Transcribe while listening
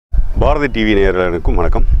Bharathi TV நேயர்களுக்கும்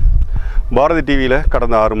வணக்கம். பாரதி டிவியில்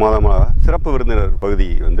கடந்த 6 மாதமாக சிறப்பு விருந்தினர் பகுதி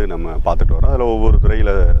நம்ம பார்த்துட்டு வரோம். அதில் ஒவ்வொரு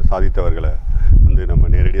துறையில் சாதித்தவர்களை நம்ம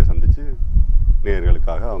நேரடியாக சந்தித்து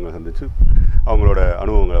நேயர்களுக்காக அவங்க சந்தித்து அவங்களோட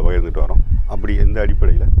அனுபவங்களை பகிர்ந்துட்டு வரோம். அப்படி இந்த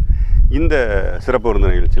அடிப்படையில் இந்த சிறப்பு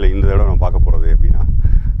விருந்தினர் நிகழ்ச்சியில் இந்த தடவை நம்ம பார்க்க போகிறது எப்படின்னா,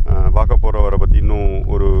 பார்க்க போகிறவரை பற்றி இன்னும்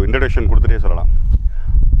ஒரு இன்ட்ரடக்ஷன் கொடுத்துட்டே சொல்லலாம்.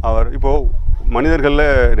 அவர் இப்போது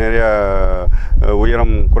மனிதர்களில் நிறையா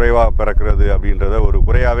உயரம் குறைவாக பிறக்கிறது அப்படின்றத ஒரு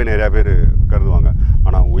குறையாகவே நிறையா பேர் கருதுவாங்க.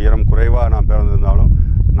 ஆனால் உயரம் குறைவாக நான் பிறந்திருந்தாலும்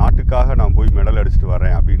நாட்டுக்காக நான் போய் மெடல் அடிச்சுட்டு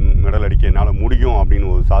வரேன் அப்படின்னு, மெடல் அடிக்க என்னால் முடியும்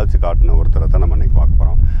அப்படின்னு ஒரு சாதிச்சு காட்டின ஒருத்தரை தான் நம்ம இன்றைக்கி பார்க்க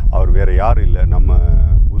போகிறோம். அவர் வேறு யாரும் இல்லை, நம்ம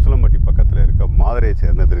உசிலம்பட்டி பக்கத்தில் இருக்க மாதரையை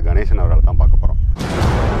சேர்ந்த திரு கணேசன் அவரால் தான் பார்க்க போகிறோம்.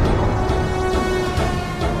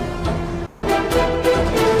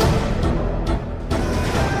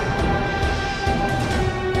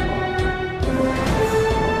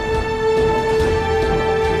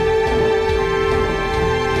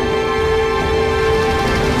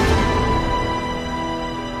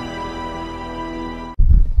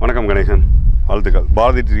 வணக்கம் கணேசன், வாழ்த்துக்கள்.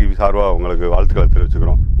 பாரதி டிவி சார்பாக உங்களுக்கு வாழ்த்துக்களை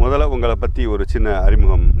தெரிவிச்சுக்கிறோம். முதல்ல உங்களை பற்றி ஒரு சின்ன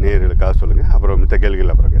அறிமுகம் நேயர்களுக்காக சொல்லுங்கள், அப்புறம் மித்த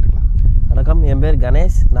கேள்விகள் அப்புறம் கேட்டுக்கலாம். வணக்கம், என் பேர்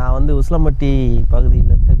கணேஷ். நான் உசிலம்பட்டி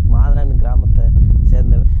பகுதியில் இருக்க மாதரான் கிராமத்தை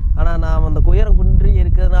சேர்ந்தவன். ஆனால் நான் அந்த உயரம் குன்றி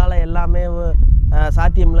இருக்கிறதுனால எல்லாமே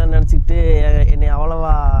சாத்தியம்லாம் நினச்சிக்கிட்டு என்னை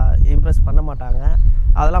அவ்வளோவா இம்ப்ரெஸ் பண்ண மாட்டாங்க.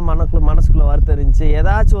 அதெல்லாம் மனசுக்குள்ளே வருத்தம் இருந்துச்சு.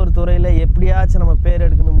 ஏதாச்சும் ஒரு துறையில் எப்படியாச்சும் நம்ம பேர்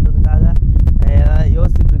எடுக்கணுன்றதுக்காக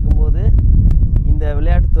யோசிச்சுட்டு இருக்கும்போது இந்த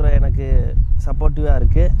விளையாட்டுத்துறை எனக்கு சப்போர்ட்டிவாக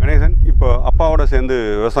இருக்குது. கணேசன், இப்போ அப்பாவோட சேர்ந்து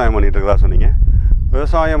விவசாயம் பண்ணிகிட்டு இருக்கிறதா சொன்னீங்க.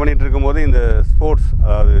 விவசாயம் பண்ணிகிட்டு இருக்கும்போது இந்த ஸ்போர்ட்ஸ்,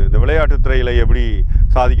 அதாவது இந்த விளையாட்டுத்துறையில் எப்படி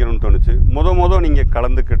சாதிக்கணும்னு தோணுச்சு? நீங்கள்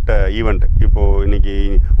கலந்துக்கிட்ட ஈவெண்ட், இப்போது இன்றைக்கி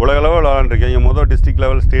உலக level விளாண்டுருக்கீங்க, district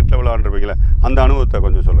level state level விளாண்டுருப்பீங்களே, அந்த அனுபவத்தை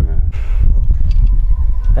கொஞ்சம் சொல்லுங்கள்.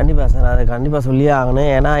 கண்டிப்பாக சார், அதை கண்டிப்பாக சொல்லியே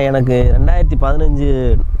ஆகணும். ஏன்னா எனக்கு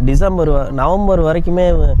 2015 நவம்பர் வரைக்குமே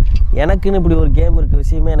எனக்குன்னு இப்படி ஒரு கேம் இருக்க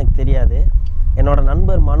விஷயமே எனக்கு தெரியாது. என்னோடய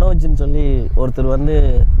நண்பர் மனோஜ்னு சொல்லி ஒருத்தர்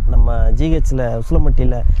நம்ம ஜிஹெச்சில்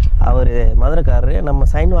உசிலம்பட்டியில், அவர் மதுரைக்காரரு. நம்ம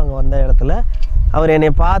சைன் வாங்க வந்த இடத்துல அவர்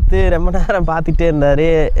என்னை பார்த்து ரொம்ப நேரம் பார்த்துட்டே இருந்தார்.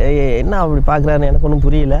 என்ன அப்படி பார்க்குறாருன்னு எனக்கு ஒன்றும்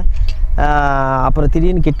புரியல. அப்புறம்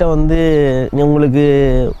திடீர்னு கிட்ட உங்களுக்கு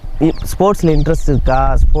ஸ்போர்ட்ஸில் இன்ட்ரெஸ்ட் இருக்கா,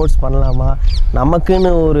 ஸ்போர்ட்ஸ் பண்ணலாமா,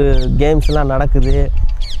 நமக்குன்னு ஒரு கேம்ஸ்லாம் நடக்குது,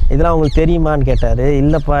 இதெல்லாம் உங்களுக்கு தெரியுமான்னு கேட்டார்.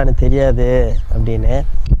 இல்லைப்பா எனக்கு தெரியாது அப்படின்னு.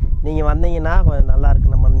 நீங்கள் வந்தீங்கன்னா கொஞ்சம் நல்லாயிருக்கு,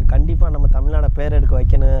 நம்ம கண்டிப்பாக நம்ம தமிழ்நாடை பேர் எடுக்க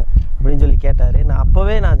வைக்கணும் அப்படின்னு சொல்லி கேட்டார்.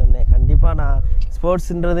 நான் சொன்னேன், கண்டிப்பாக நான்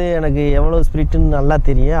ஸ்போர்ட்ஸுன்றது எனக்கு எவ்வளோ ஸ்பிரிட்டுன்னு நல்லா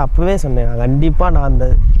தெரியும். அப்போவே சொன்னேன், நான் கண்டிப்பாக நான் அந்த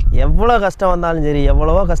எவ்வளோ கஷ்டம் வந்தாலும் சரி,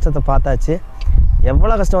 எவ்வளவோ கஷ்டத்தை பார்த்தாச்சு,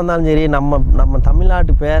 எவ்வளோ கஷ்டம் வந்தாலும் சரி, நம்ம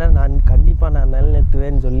தமிழ்நாட்டு பேரை நான் கண்டிப்பாக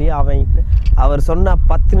நிலைநிறுத்துவேன்னு சொல்லி அவர் சொன்ன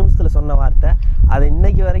 10 நிமிஷத்தில் சொன்ன வார்த்தை, அதை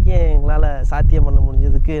இன்றைக்கி வரைக்கும் எங்களால் சாத்தியம் பண்ண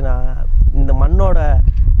முடிஞ்சதுக்கு நான் இந்த மண்ணோட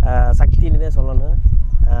சக்தின்னு தான் சொல்லணும்.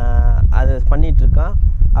 அது பண்ணிகிட்ருக்கான்.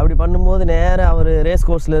 அப்படி பண்ணும்போது நேராக அவர் ரேஸ்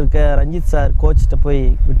கோர்ஸில் இருக்க ரஞ்சித் சார் கோச்சிட்ட போய்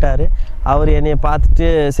விட்டார். அவர் என்னையை பார்த்துட்டு,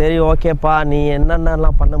 சரி ஓகேப்பா, நீ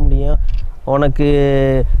என்னென்னலாம் பண்ண முடியும், உனக்கு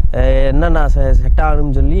என்னென்ன செட்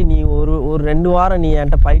ஆகணும்னு சொல்லி நீ ஒரு 2 வாரம் நீ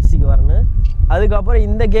என்கிட்ட பயிற்சிக்கு வரணும், அதுக்கப்புறம்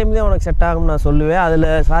இந்த கேம் தான் உனக்கு செட் ஆகும்னு நான் சொல்லுவேன். அதில்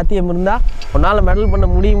சாத்தியம் இருந்தால் உன்னால் மெடல் பண்ண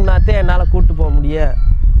முடியும்னாத்தே என்னால் கூப்பிட்டு போக முடியும்,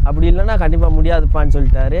 அப்படி இல்லைன்னா கண்டிப்பாக முடியாதுப்பான்னு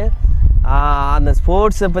சொல்லிட்டாரு. அந்த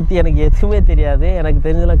ஸ்போர்ட்ஸை பற்றி எனக்கு எதுவுமே தெரியாது. எனக்கு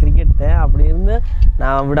தெரிஞ்சதெல்லாம் கிரிக்கெட் தான். அப்படி இருந்து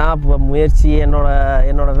நான் முயற்சி,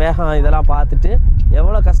 என்னோடய வேகம் இதெல்லாம் பார்த்துட்டு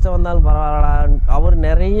எவ்வளோ கஷ்டம் வந்தாலும் பரவாயில்ல, அவர்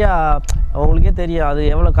நிறையா அவங்களுக்கே தெரியும் அது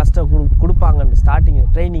எவ்வளோ கஷ்டம் கொடுப்பாங்கன்னு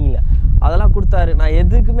ஸ்டார்டிங்கில் ட்ரைனிங்கில் அதெல்லாம் கொடுத்தாரு. நான்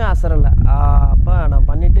எதுக்குமே அசரலை. அப்போ நான்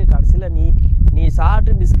பண்ணிவிட்டு கடைசியில் நீ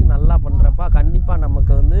ஷார்ட்டு டிஸ்க்கு நல்லா பண்ணுறப்பா, கண்டிப்பாக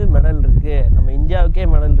நமக்கு மெடல் இருக்குது, நம்ம இந்தியாவுக்கே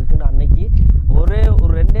மெடல் இருக்குதுன்னு அன்னைக்கு ஒரு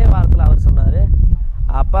 2 வாரத்தில் அவர் சொன்னார்.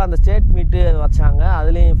 அப்போ அந்த ஸ்டேட் மீட்டு வச்சாங்க.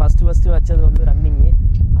 அதுலேயும் ஃபஸ்ட்டு வச்சது ரன்னிங்கு.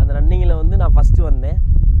 அந்த ரன்னிங்கில் நான் ஃபஸ்ட்டு வந்தேன்.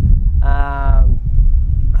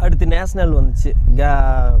 அடுத்து நேஷ்னல் வந்துச்சு.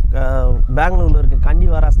 பெங்களூரில் இருக்க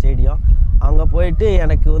கண்டிவாரா ஸ்டேடியம், அங்கே போயிட்டு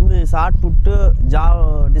எனக்கு ஷார்ட் புட்டு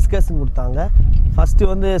டிஸ்கஷன் கொடுத்தாங்க.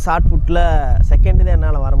 ஃபஸ்ட்டு ஷார்ட் புட்டில் செகண்டு தான்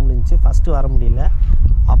என்னால் வர முடிஞ்சிச்சு, ஃபஸ்ட்டு வர முடியல.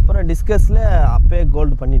 அப்புறம் டிஸ்கஸில் அப்போயே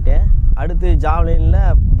கோல்டு பண்ணிட்டேன். அடுத்து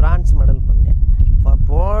ஜாவ்லினில் பிரான்ஸ் மெடல் பண்ணேன்.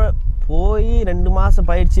 போய் 2 மாதம்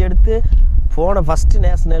பயிற்சி எடுத்து போன ஃபஸ்ட்டு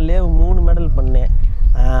நேஷ்னல்லே 3 மெடல் பண்ணேன்.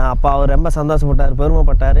 அப்போ அவர் ரொம்ப சந்தோஷப்பட்டார்,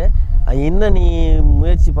 பெருமைப்பட்டார். இன்னும் நீ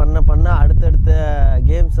முயற்சி பண்ண அடுத்தடுத்த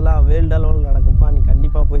கேம்ஸ்லாம் வேர்ல்டு அளவில் நடக்கும்ப்பா, நீ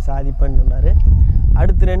கண்டிப்பாக போய் சாதிப்பேன்னு சொன்னார்.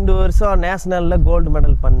 அடுத்து 2 வருஷம் நேஷ்னலில் கோல்டு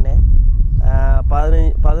மெடல் பண்ணேன். 16,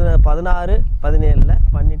 17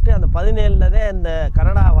 பண்ணிவிட்டு அந்த 17 தான் இந்த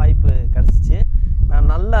கனடா வாய்ப்பு கிடச்சிச்சு.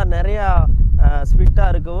 நான் நல்லா நிறையா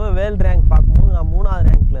ஸ்பிரிட்டாக இருக்கவும் வேர்ல்டு ரேங்க் பார்க்கும்போது நான் 3ஆவது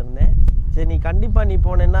ரேங்க்கில் இருந்தேன். சரி நீ கண்டிப்பாக நீ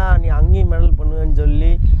போனேன்னா நீ அங்கேயும் மெடல் பண்ணுவேன்னு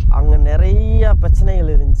சொல்லி அங்கே நிறைய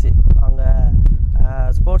பிரச்சனைகள் இருந்துச்சு. அங்கே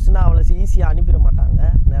ஸ்போர்ட்ஸ்னால் அவ்வளோ ஈஸியாக அனுப்பிட மாட்டாங்க.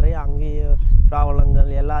 நிறைய அங்கேயே ப்ராப்ளங்கள்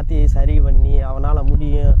எல்லாத்தையும் சரி பண்ணி அவனால்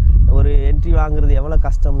முடியும், ஒரு என்ட்ரி வாங்குறது எவ்வளோ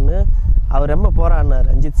கஷ்டம்னு அவர் ரொம்ப போராடினார்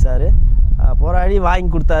ரஞ்சித் சார். போராடி வாங்கி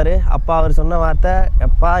கொடுத்தாரு. அப்பா அவர் சொன்ன வார்த்தை,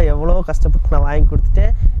 எப்பா எவ்வளோ கஷ்டப்பட்டு நான் வாங்கி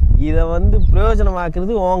கொடுத்துட்டேன், இதை வந்து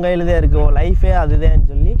பிரயோஜனமாக்குறது உன் கையில் தான் இருக்குது, உன் லைஃபே அதுதான்னு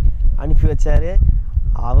சொல்லி அனுப்பி வச்சார்.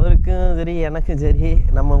 அவருக்கும் சரி எனக்கும் சரி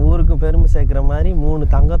நம்ம ஊருக்கும் பெருமை சேர்க்குற மாதிரி 3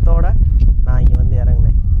 தங்கத்தோடு நான் இங்கே வந்து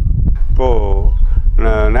இறங்கினேன். இப்போது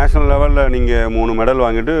நேஷ்னல் லெவலில் நீங்கள் 3 மெடல்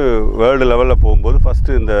வாங்கிட்டு வேர்ல்டு லெவலில் போகும்போது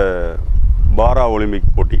ஃபஸ்ட்டு இந்த பாரா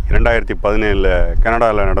ஒலிம்பிக் போட்டி 2017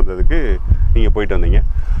 கனடாவில் நடந்ததுக்கு நீங்கள் போயிட்டு வந்தீங்க.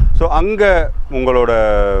 ஸோ அங்கே உங்களோட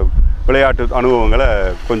விளையாட்டு அனுபவங்களை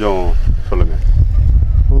கொஞ்சம் சொல்லுங்கள்.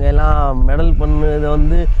 இங்கெல்லாம் மெடல் பண்ணது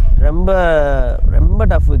வந்து ரொம்ப ரொம்ப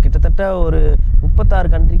டஃப்பு. கிட்டத்தட்ட ஒரு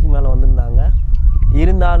 36 கண்ட்ரிக்கு மேலே வந்திருந்தாங்க.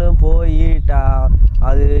 இருந்தாலும் போய்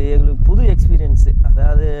அது எங்களுக்கு புது எக்ஸ்பீரியன்ஸு.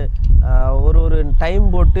 அதாவது ஒரு டைம்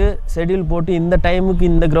போட்டு ஷெட்யூல் போட்டு இந்த டைமுக்கு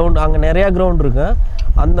இந்த கிரவுண்ட், அங்கே நிறையா கிரவுண்ட் இருக்கும்,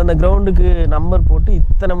 அந்தந்த கிரவுண்டுக்கு நம்பர் போட்டு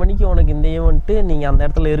இத்தனை மணிக்கு உனக்கு இந்த ஈவெண்ட்டு நீங்கள் அந்த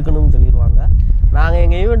இடத்துல இருக்கணும்னு சொல்லிடுவாங்க. நாங்கள்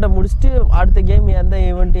எங்கள் ஈவெண்ட்டை முடிச்சுட்டு அடுத்த கேம் எந்த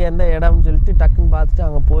ஈவெண்ட்டு எந்த இடம்னு சொல்லிட்டு டக்குன்னு பார்த்துட்டு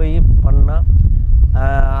அங்கே போய் பண்ணால்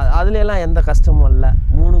அதுலெல்லாம் எந்த கஷ்டமும் இல்லை.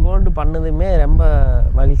 3 கோல்டு பண்ணதுமே ரொம்ப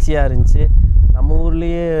மகிழ்ச்சியாக இருந்துச்சு. நம்ம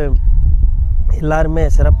ஊர்லேயே எல்லாருமே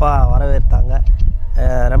சிறப்பாக வரவேற்றாங்க.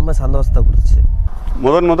 ரொம்ப சந்தோஷத்தை கொடுத்துச்சு.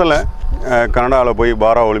 முதல்ல கனடாவில் போய்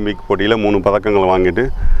பாரா ஒலிம்பிக் போட்டியில் 3 பதக்கங்கள் வாங்கிட்டு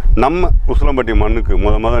நம்ம உசிலம்பட்டி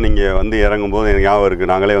மண்ணுக்கு நீங்கள் வந்து இறங்கும்போது எனக்கு ஞாபகம்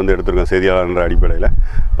இருக்குது, நாங்களே வந்து எடுத்துருக்கோம் செய்தியாளர்ன்ற அடிப்படையில்.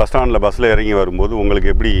 பஸ் ஸ்டாண்டில் பஸ்ஸில் இறங்கி வரும்போது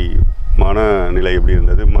உங்களுக்கு எப்படி மனநிலை எப்படி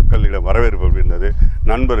இருந்தது, மக்களிடம் வரவேற்பு எப்படி இருந்தது,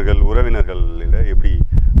 நண்பர்கள் உறவினர்களில் எப்படி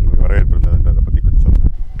உங்களுக்கு வரவேற்பு இருந்ததுன்றதை பற்றி கொஞ்சம்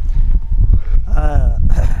சொல்லுங்கள்.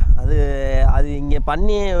 அது இங்கே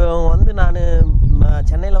பண்ணி வந்து நான்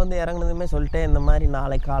சென்னையில் வந்து இறங்குனதுமே சொல்லிட்டேன், இந்த மாதிரி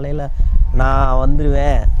நாளைக்கு காலையில் நான்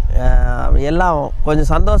வந்துடுவேன். எல்லாம்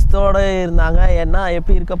கொஞ்சம் சந்தோஷத்தோடு இருந்தாங்க. ஏன்னா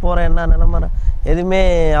எப்படி இருக்க போகிறேன், என்ன நிலம எதுவுமே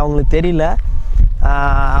அவங்களுக்கு தெரியல.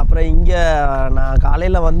 அப்புறம் இங்கே நான்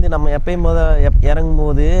காலையில் வந்து நம்ம எப்பயும் இறங்கும்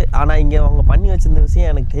போது, ஆனால் இங்கே அவங்க பண்ணி வச்சிருந்த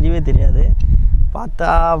விஷயம் எனக்கு தெரியவே தெரியாது. பார்த்தா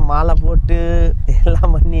மாலை போட்டு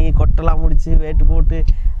எல்லாம் பண்ணி கொட்டெல்லாம் முடித்து வேட்டு போட்டு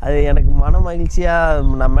அது எனக்கு மன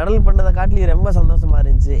மகிழ்ச்சியாக நான் மெடல் பண்ணதை காட்டிலையும் ரொம்ப சந்தோஷமாக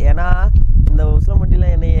இருந்துச்சு. ஏன்னா இந்த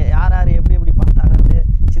உசிலம்பட்டியில் என்னை யார் எப்படி பார்த்தாங்கன்னு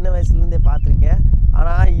சின்ன வயசுலேருந்தே பார்த்துருக்கேன்.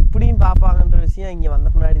 ஆனால் இப்படியும் பார்ப்பாங்கன்ற விஷயம் இங்கே வந்த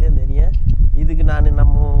முன்னாடி தான் தெரியும். இதுக்கு நான்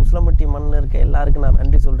நம்ம உசிலம்பட்டி மண்ணில் இருக்க எல்லாருக்கும் நான்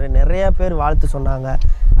நன்றி சொல்கிறேன். நிறையா பேர் வாழ்த்து சொன்னாங்க,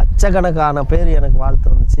 லட்சக்கணக்கான பேர் எனக்கு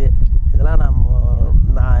வாழ்த்து வந்துச்சு. இதெல்லாம்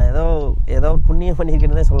நான் ஏதோ புண்ணியம்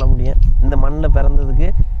பண்ணியிருக்கேன்னு சொல்ல முடியும். இந்த மண்ணில் பிறந்ததுக்கு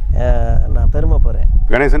நான் பெருமைப்படுறேன்.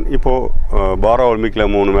 கணேசன், இப்போது பாரா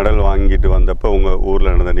ஒலிம்பிக்கில் 3 மெடல் வாங்கிட்டு வந்தப்போ உங்கள்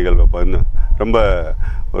ஊரில் நடந்த நிகழ்வை பார்த்து ரொம்ப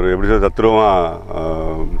ஒரு எப்படி சொல்ல தத்ரூபமாக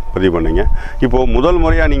பதிவு பண்ணீங்க. இப்போது முதல்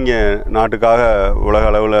முறையாக நீங்கள் நாட்டுக்காக உலக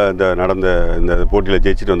அளவில் நடந்த இந்த போட்டியில்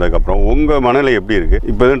ஜெயிச்சுட்டு வந்ததுக்கப்புறம் உங்கள் மனநிலை எப்படி இருக்குது?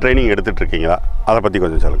 இப்போ எதுவும் ட்ரைனிங் எடுத்துகிட்டு இருக்கீங்களா? அதை பற்றி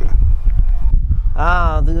கொஞ்சம் சொல்லுங்கள்.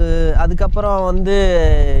 அதுக்கப்புறம் வந்து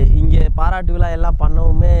இங்கே பாராட்டு விழா எல்லாம்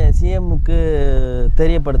பண்ணவுமே சிஎம்முக்கு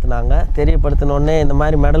தெரியப்படுத்தினோடனே இந்த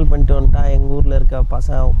மாதிரி மெடல் பண்ணிட்டு வந்துட்டா எங்கள் ஊரில் இருக்க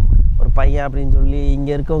ஒரு பையன் அப்படின்னு சொல்லி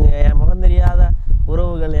இங்கே இருக்கவங்க என் முகம் தெரியாத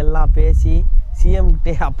உறவுகள் எல்லாம் பேசி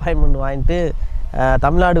சிஎம்கிட்டே அப்பாயின்மெண்ட் வாங்கிட்டு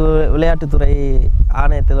தமிழ்நாடு விளையாட்டுத்துறை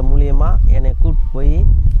ஆணையத்தில் மூலியமாக என்னை கூப்பிட்டு போய்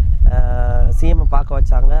சிஎம்மை பார்க்க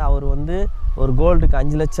வச்சாங்க. அவர் வந்து ஒரு கோல்டுக்கு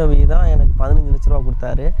 5 லட்சம் வீதம் எனக்கு 15 லட்ச ரூபா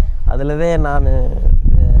கொடுத்தாரு. அதில்வே நான்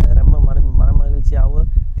ரொம்ப மன மகிழ்ச்சியாகவும்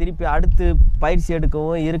திருப்பி அடுத்து பயிற்சி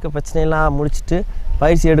எடுக்கவும் இருக்க பிரச்சனையெல்லாம் முடிச்சுட்டு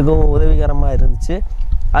பயிற்சி எடுக்கவும் உதவிகரமாக இருந்துச்சு.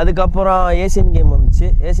 அதுக்கப்புறம் ஏசியன் கேம் வந்துச்சு.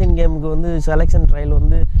 ஏசியன் கேமுக்கு வந்து செலெக்ஷன் ட்ரையல்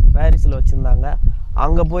வந்து பாரிஸில் வச்சுருந்தாங்க.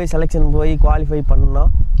 அங்கே போய் செலெக்ஷன் போய் குவாலிஃபை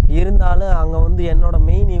பண்ணோம். இருந்தாலும் அங்கே வந்து என்னோடய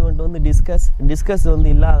மெயின் ஈவெண்ட் வந்து டிஸ்கஸ் வந்து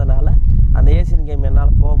இல்லாதனால அந்த ஏசியன் கேம்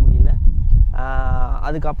என்னால் போக முடியல.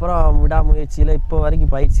 அதுக்கப்புறம் விடாமுயற்சியில் இப்போ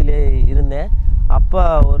வரைக்கும் பயிற்சியிலே இருந்தேன். அப்போ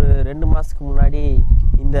ஒரு 2 மாதத்துக்கு முன்னாடி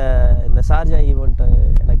இந்த ஷார்ஜா ஈவெண்ட்டு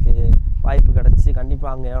எனக்கு வாய்ப்பு கிடச்சி,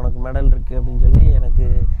 கண்டிப்பாக அங்கே எனக்கு மெடல் இருக்குது அப்படின்னு சொல்லி எனக்கு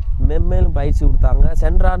மென்மேலும் பயிற்சி கொடுத்தாங்க.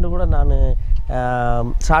 சென்ற ஆண்டு கூட நான்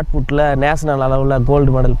ஷார்ட் புட்டில் நேஷனல் அளவில்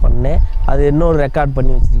கோல்டு மெடல் பண்ணேன். அது இன்னொரு ரெக்கார்ட்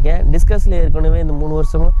பண்ணி வச்சுருக்கேன். டிஸ்கஸில் ஏற்கனவே இந்த 3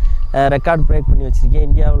 வருஷமும் ரெக்கார்ட் பிரேக் பண்ணி வச்சுருக்கேன்.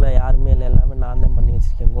 இந்தியாவில் யாருமே இல்லை, எல்லாமே நான் தான் பண்ணி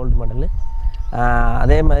வச்சுருக்கேன் கோல்டு மெடலு.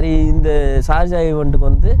 அதே மாதிரி இந்த ஷார்ஜா ஈவெண்ட்டுக்கு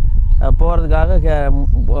வந்து போகிறதுக்காக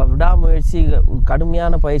விடாமுயற்சி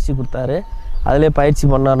கடுமையான பயிற்சி கொடுத்தாரு. அதிலே பயிற்சி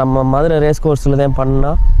பண்ணோம். நம்ம மதுரை ரேஸ் கோர்ஸில் தான்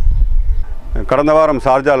பண்ணோம். கடந்த வாரம்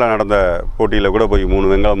ஷார்ஜாவில் நடந்த போட்டியில் கூட போய் 3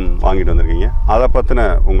 வெங்காயம் வாங்கிட்டு வந்திருக்கீங்க. அதை பற்றின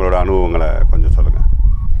உங்களோட அனுபவங்களை கொஞ்சம் சொல்லுங்கள்.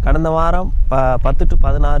 கடந்த வாரம் 10 to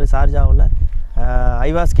 16 ஷார்ஜாவில்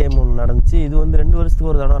ஐவாஸ் கேம் ஒன்று நடந்துச்சு. இது வந்து 2 வருஷத்துக்கு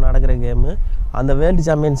ஒரு தடவை நடக்கிற கேமு. அந்த வேர்ல்டு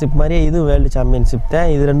சாம்பியன்ஷிப் மாதிரியே இது வேர்ல்டு சாம்பியன்ஷிப் தான்.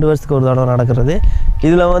 இது 2 வருஷத்துக்கு ஒரு தடவை நடக்கிறது.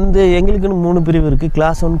 இதில் வந்து எங்களுக்குன்னு 3 பிரிவு இருக்குது,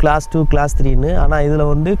 கிளாஸ் 1, கிளாஸ் 2, கிளாஸ் 3ன்னு. ஆனால் இதில்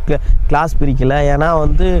வந்து கிளாஸ் பிரிக்கலை. ஏன்னா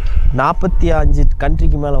வந்து 45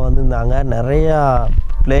 கண்ட்ரிக்கு மேலே வந்திருந்தாங்க, நிறையா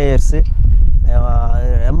பிளேயர்ஸு.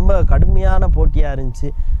 ரொம்ப கடுமையான போட்டியாக இருந்துச்சு,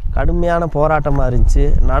 கடுமையான போராட்டமாக இருந்துச்சு.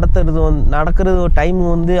 நடக்கிறது டைம்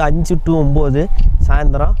வந்து 5 to 9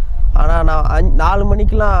 சாயந்தரம். ஆனால் நான் 4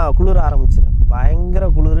 மணிக்கெலாம் குளிர ஆரம்பிச்சிடும். பயங்கர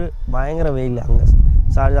குளிர், பயங்கர வெயில் அங்கே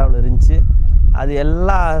ஷார்ஜாவில் இருந்துச்சு. அது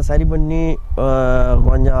எல்லாம் சரி பண்ணி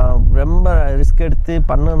கொஞ்சம் ரொம்ப ரிஸ்க் எடுத்து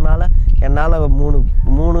பண்ணதுனால என்னால்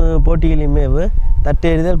 3 போட்டிகளையுமே தட்டு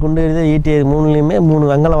எறிதல், குண்டு எறிதல், ஈட்டி 3லேயுமே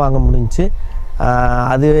 3 வெங்கலம் வாங்க முடிஞ்சிச்சு.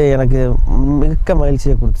 அது எனக்கு மிக்க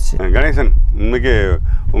மகிழ்ச்சியை கொடுத்துச்சு. கணேசன், இன்னைக்கு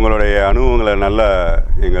உங்களுடைய அனுபவங்களை நல்லா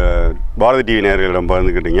எங்கள் பாரதி டிவி நேயர்களிடம்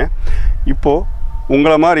பகிர்ந்துக்கிட்டீங்க. இப்போது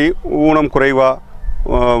உங்களை மாதிரி ஊனம் குறைவாக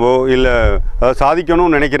இல்லை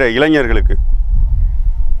சாதிக்கணும்னு நினைக்கிற இளைஞர்களுக்கு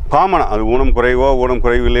காமனாக, அது ஊனம் குறைவோ ஊனம்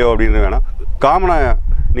குறைவில்லையோ அப்படின்னு வேணாம், காமனாக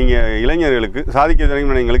நீங்கள் இளைஞர்களுக்கு சாதிக்க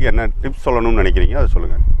இளைஞர்களுக்கு என்ன டிப்ஸ் சொல்லணும்னு நினைக்கிறீங்க, அதை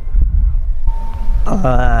சொல்லுங்கள்.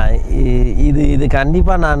 இது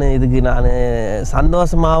கண்டிப்பாக இதுக்கு நான்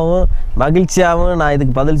சந்தோஷமாகவும் மகிழ்ச்சியாகவும் நான்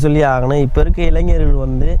இதுக்கு பதில் சொல்லி ஆகணும். இப்போ இருக்க இளைஞர்கள்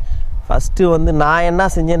வந்து ஃபஸ்ட்டு வந்து நான் என்ன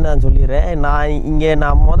செஞ்சேன்னு நான் சொல்லிடுறேன்.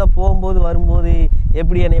 நான் போகும்போது வரும்போது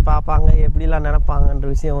எப்படி என்னை பார்ப்பாங்க, எப்படிலாம் நினைப்பாங்கன்ற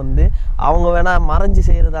விஷயம் வந்து அவங்க வேணால் மறைஞ்சு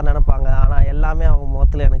செய்கிறதா நினைப்பாங்க. ஆனால் எல்லாமே அவங்க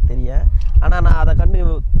முகத்தில் எனக்கு தெரியும். ஆனால் நான் அதை கண்டு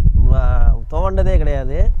தோண்டதே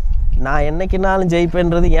கிடையாது. நான் என்னைக்குனாலும்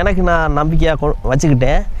ஜெயிப்பேன்றது எனக்கு நான் நம்பிக்கையாக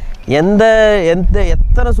வச்சுக்கிட்டேன்.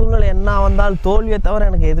 எத்தனை சூழ்நிலை என்ன வந்தாலும் தோல்வியை தவிர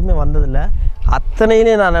எனக்கு எதுவுமே வந்ததில்லை.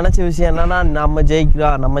 அத்தனையிலே நான் நினச்ச விஷயம் என்னென்னா, நம்ம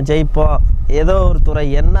ஜெயிக்கிறோம், நம்ம ஜெயிப்போம். ஏதோ ஒரு துறை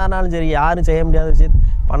என்னானாலும் சரி, யாரும் செய்ய முடியாத விஷயத்தை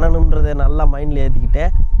பண்ணணுன்றதை நல்லா மைண்டில்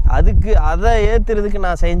ஏற்றிக்கிட்டேன். அதை ஏற்றுறதுக்கு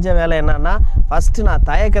நான் செஞ்ச வேலை என்னன்னா, ஃபஸ்ட்டு நான்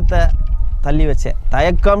தயக்கத்தை தள்ளி வச்சேன்.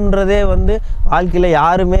 தயக்கம்ன்றதே வந்து வாழ்க்கையில்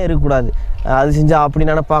யாருமே இருக்கக்கூடாது. அது செஞ்சால் அப்படி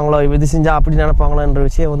நினைப்பாங்களோ, இது செஞ்சால் அப்படி நினைப்பாங்களோன்ற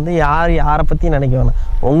விஷயம் வந்து யாரை பற்றியும் நினைக்க வேணாம்.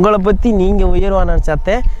 உங்களை பற்றி நீங்கள் உயர்வாக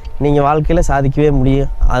நினச்சாத்தே நீங்கள் வாழ்க்கையில் சாதிக்கவே முடியும்.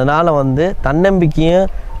 அதனால் வந்து தன்னம்பிக்கையும்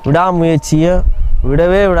விடாமுயற்சியும்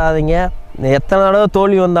விடவே விடாதீங்க. எத்தனை தடவை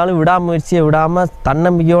தோல்வி வந்தாலும் விடாமுயற்சியை விடாமல்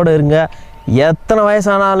தன்னம்பிக்கையோடு இருங்க. எத்தனை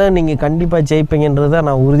வயசானாலும் நீங்கள் கண்டிப்பாக ஜெயிப்பீங்கன்றதை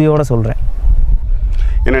நான் உறுதியோடு சொல்கிறேன்.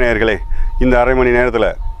 என்ன நேயர்களே, இந்த அரை மணி நேரத்தில்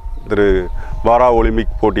திரு பாரா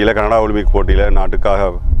ஒலிம்பிக் போட்டியில், கனடா ஒலிம்பிக் போட்டியில்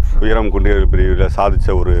நாட்டுக்காக உயரம் குண்டியல் பிரிவில்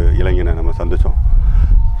சாதித்த ஒரு இளைஞனை நம்ம சந்தித்தோம்.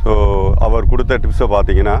 ஸோ அவர் கொடுத்த டிப்ஸை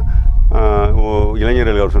பார்த்தீங்கன்னா,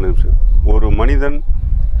 இளைஞர்கள் அவர் சொன்ன டிப்ஸ், ஒரு மனிதன்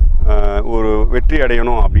ஒரு வெற்றி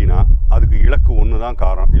அடையணும் அப்படின்னா அதுக்கு இலக்கு ஒன்று தான்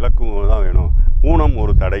காரணம், இலக்கு ஒன்று தான் வேணும், ஊனம்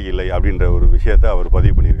ஒரு தடை இல்லை அப்படின்ற ஒரு விஷயத்தை அவர்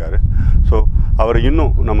பதிவு பண்ணியிருக்காரு. ஸோ அவர்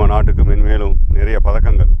இன்னும் நம்ம நாட்டுக்கு மென்மேலும் நிறைய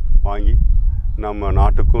பதக்கங்கள் வாங்கி நம்ம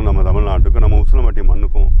நாட்டுக்கும், நம்ம தமிழ்நாட்டுக்கும், நம்ம உசிலம்பட்டி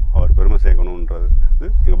மண்ணுக்கும் அவர் பெருமை சேர்க்கணுன்றது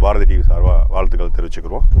எங்கள் பாரதி டிவி சார்பாக வாழ்த்துக்கள்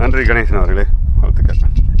தெரிவிச்சுக்கிறோம். நன்றி கணேசன் அவர்களே, வாழ்த்துக்கள்.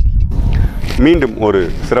 மீண்டும் ஒரு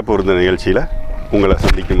சிறப்பு விருது நிகழ்ச்சியில் உங்களை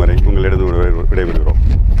சந்திக்கும் வரை உங்களிடம் விடைபெறுகிறோம்.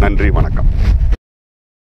 நன்றி, வணக்கம்.